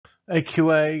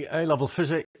AQA A-level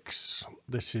physics.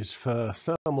 This is for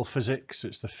thermal physics.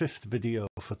 It's the 5th video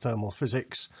for thermal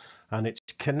physics, and it's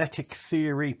kinetic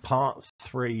theory part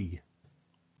 3.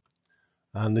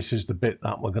 And this is the bit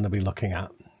that we're going to be looking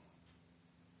at.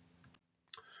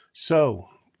 So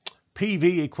PV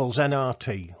equals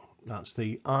nRT. That's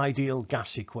the ideal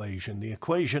gas equation, the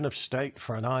equation of state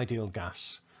for an ideal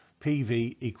gas.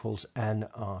 PV equals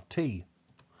nRT.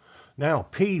 Now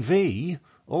PV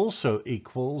also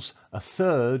equals a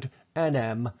third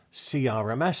nm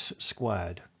CRMS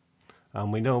squared.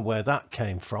 And we know where that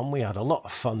came from. We had a lot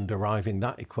of fun deriving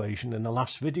that equation in the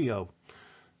last video.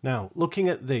 Now, looking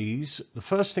at these, the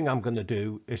first thing I'm going to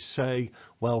do is say,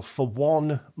 well, for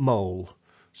 1 mole.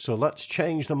 So let's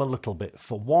change them a little bit.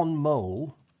 For 1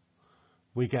 mole,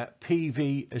 we get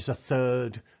PV is a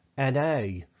third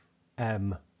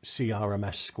NaM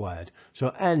CRMS squared. So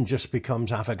N just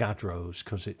becomes Avogadro's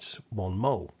because it's 1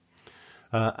 mole.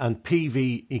 And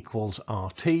PV equals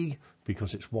RT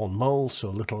because it's 1 mole, so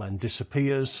little n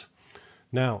disappears.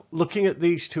 Now, looking at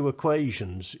these two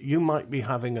equations, you might be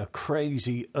having a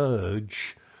crazy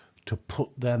urge to put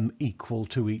them equal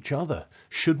to each other.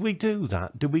 Should we do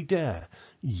that? Do we dare?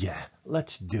 Yeah,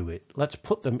 let's do it. Let's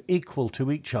put them equal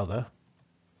to each other,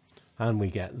 and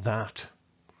we get that.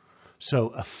 So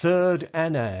a third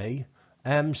NA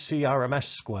MCRMS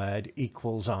squared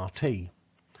equals RT,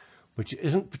 which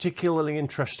isn't particularly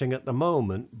interesting at the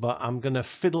moment, but I'm going to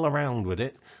fiddle around with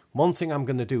it. One thing I'm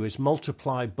going to do is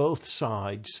multiply both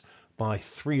sides by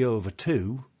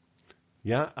 3/2.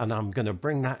 Yeah, and I'm going to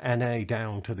bring that NA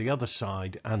down to the other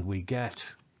side, and we get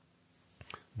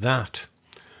that.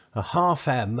 A half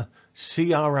M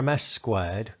CRMS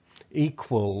squared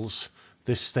equals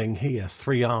this thing here,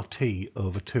 3RT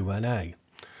over 2NA.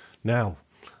 Now,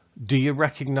 do you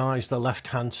recognize the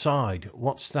left-hand side?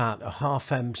 What's that? A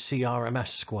half M CRMS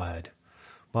squared.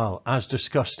 Well, as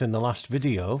discussed in the last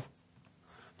video,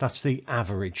 that's the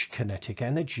average kinetic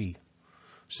energy.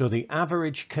 So the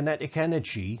average kinetic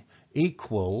energy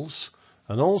equals,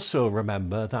 and also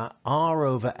remember that R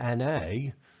over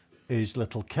NA is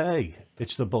little k.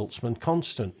 It's the Boltzmann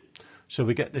constant. So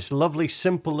we get this lovely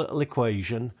simple little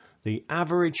equation. The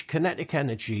average kinetic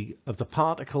energy of the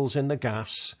particles in the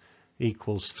gas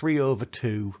equals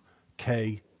 3/2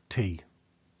 kT.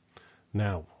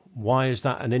 Now, why is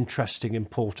that an interesting,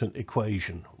 important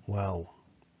equation? Well,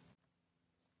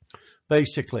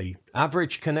 basically,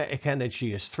 average kinetic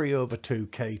energy is 3/2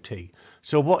 kT.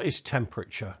 So what is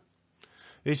temperature?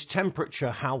 Is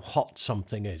temperature how hot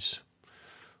something is?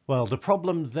 Well, the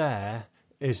problem there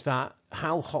is that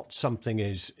how hot something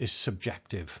is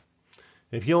subjective.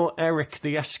 If you're Eric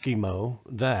the Eskimo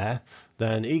there,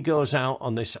 then he goes out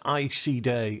on this icy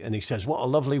day and he says, what a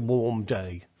lovely warm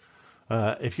day.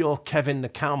 If you're Kevin the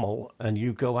Camel and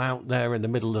you go out there in the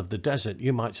middle of the desert,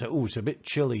 you might say, oh, it's a bit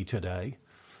chilly today.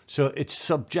 So it's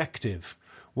subjective.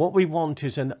 What we want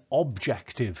is an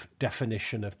objective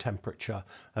definition of temperature,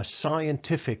 a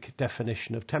scientific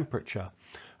definition of temperature.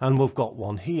 And we've got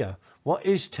one here. What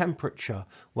is temperature?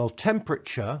 Well,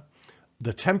 temperature,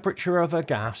 the temperature of a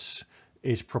gas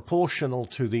is proportional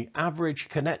to the average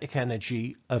kinetic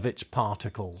energy of its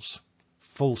particles,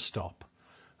 full stop.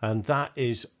 And that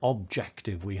is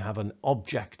objective. We have an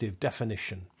objective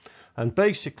definition. And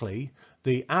basically,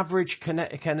 the average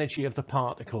kinetic energy of the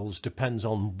particles depends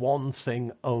on one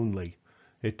thing only.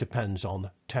 It depends on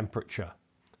temperature.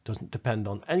 It doesn't depend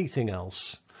on anything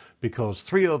else, because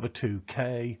 3/2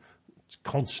 K is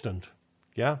constant.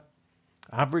 Yeah?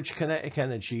 Average kinetic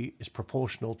energy is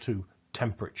proportional to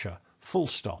temperature. Full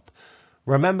stop.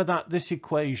 Remember that this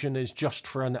equation is just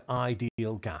for an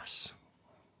ideal gas.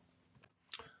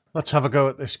 Let's have a go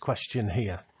at this question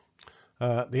here.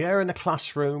 The air in the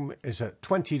classroom is at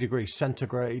 20 degrees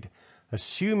centigrade.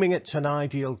 Assuming it's an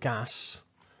ideal gas,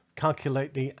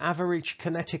 calculate the average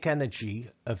kinetic energy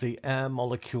of the air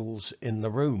molecules in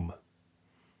the room.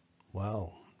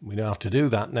 Well, we know how to do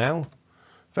that now.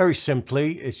 Very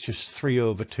simply, it's just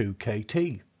 3/2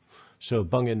 kT. So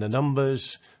bung in the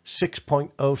numbers,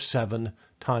 6.07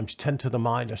 times 10 to the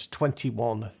minus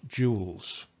 21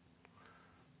 joules.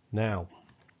 Now,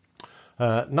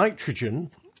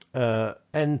 nitrogen,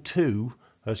 N2,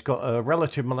 has got a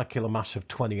relative molecular mass of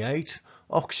 28.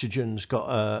 Oxygen's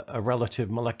got a relative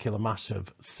molecular mass of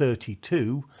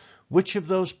 32. Which of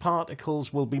those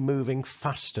particles will be moving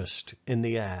fastest in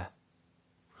the air?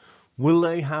 Will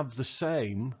they have the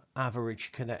same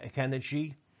average kinetic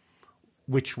energy?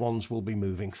 Which ones will be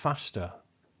moving faster?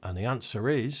 And the answer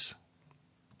is,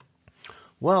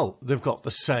 well, they've got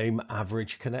the same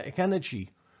average kinetic energy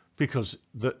because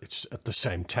it's at the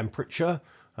same temperature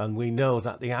And we know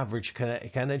that the average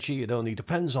kinetic energy, it only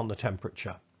depends on the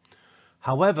temperature.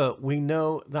 However, we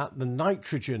know that the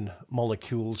nitrogen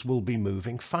molecules will be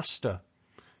moving faster.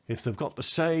 If they've got the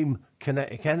same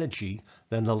kinetic energy,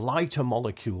 then the lighter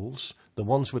molecules, the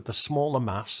ones with the smaller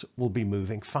mass, will be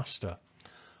moving faster.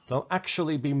 They'll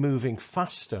actually be moving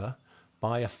faster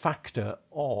by a factor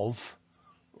of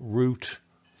root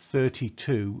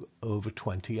 32 over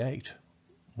 28,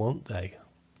 won't they?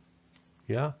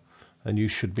 Yeah, and you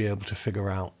should be able to figure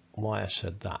out why I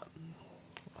said that.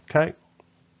 Okay.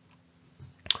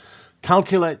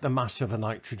 Calculate the mass of a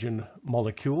nitrogen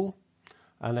molecule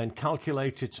and then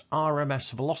calculate its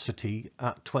RMS velocity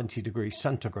at 20 degrees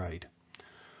centigrade.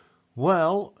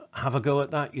 Well, have a go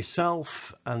at that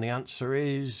yourself, and the answer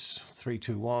is 3,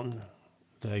 2, 1.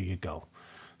 There you go.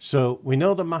 So we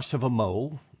know the mass of a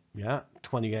mole, yeah,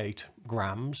 28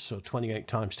 grams, so 28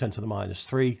 times 10 to the minus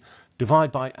 3,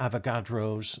 divide by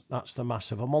Avogadro's, that's the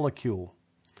mass of a molecule.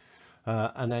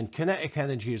 And then kinetic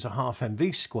energy is a half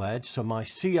mv squared, so my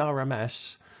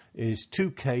CRMS is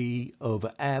 2ke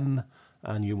over m,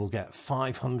 and you will get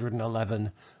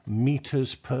 511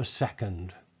 meters per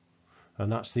second.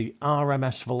 And that's the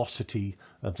RMS velocity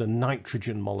of the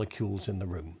nitrogen molecules in the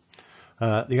room.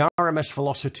 The RMS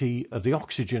velocity of the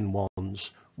oxygen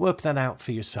ones, work that out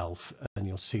for yourself, and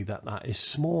you'll see that that is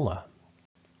smaller.